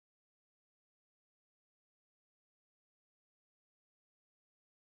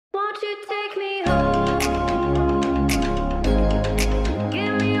Won't you take me home?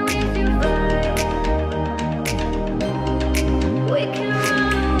 Give me wings to fly. We can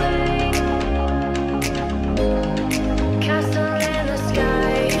run away. Castle in the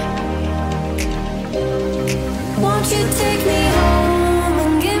sky. Won't you take me home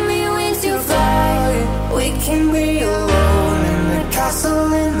and give me wings to fly? We can be alone in the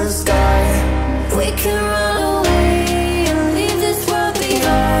castle in the sky. We can run away.